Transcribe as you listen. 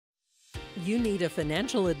You need a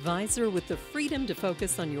financial advisor with the freedom to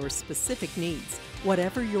focus on your specific needs.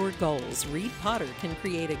 Whatever your goals, Reed Potter can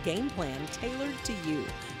create a game plan tailored to you.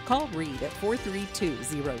 Call Reed at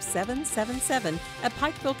 432-0777 at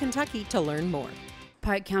Pikeville, Kentucky to learn more.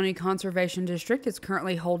 Pike County Conservation District is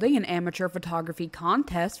currently holding an amateur photography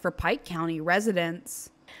contest for Pike County residents.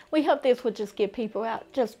 We hope this would just get people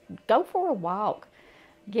out, just go for a walk,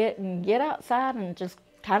 get outside and just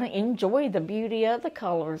kind of enjoy the beauty of the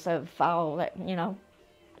colors of fall. That, you know,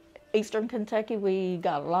 Eastern Kentucky, we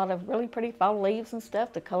got a lot of really pretty fall leaves and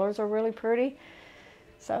stuff. The colors are really pretty.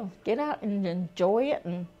 So get out and enjoy it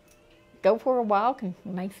and go for a walk, and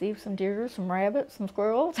you may see some deer, some rabbits, some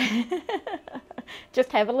squirrels.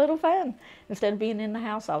 Just have a little fun instead of being in the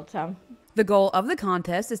house all the time. The goal of the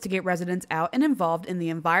contest is to get residents out and involved in the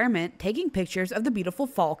environment, taking pictures of the beautiful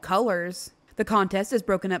fall colors. The contest is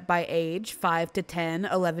broken up by age, 5 to 10,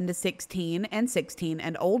 11 to 16, and 16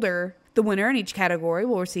 and older. The winner in each category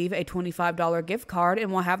will receive a $25 gift card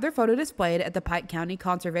and will have their photo displayed at the Pike County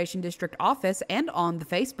Conservation District office and on the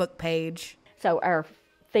Facebook page. So our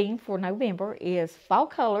theme for November is fall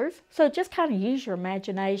colors. So just kind of use your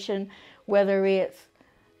imagination, whether it's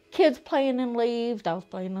kids playing in leaves, dogs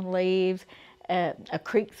playing in leaves, a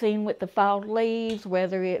creek scene with the fall leaves,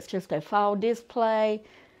 whether it's just a fall display,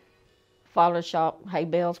 Photoshop, hay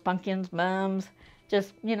bales, pumpkins, mums,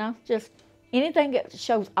 just anything that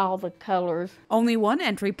shows all the colors. Only one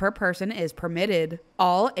entry per person is permitted.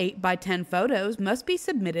 All 8 by 10 photos must be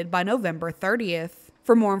submitted by November 30th.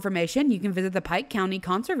 For more information, you can visit the Pike County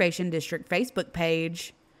Conservation District Facebook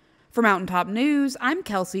page. For Mountaintop News, I'm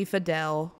Kelsey Fidel.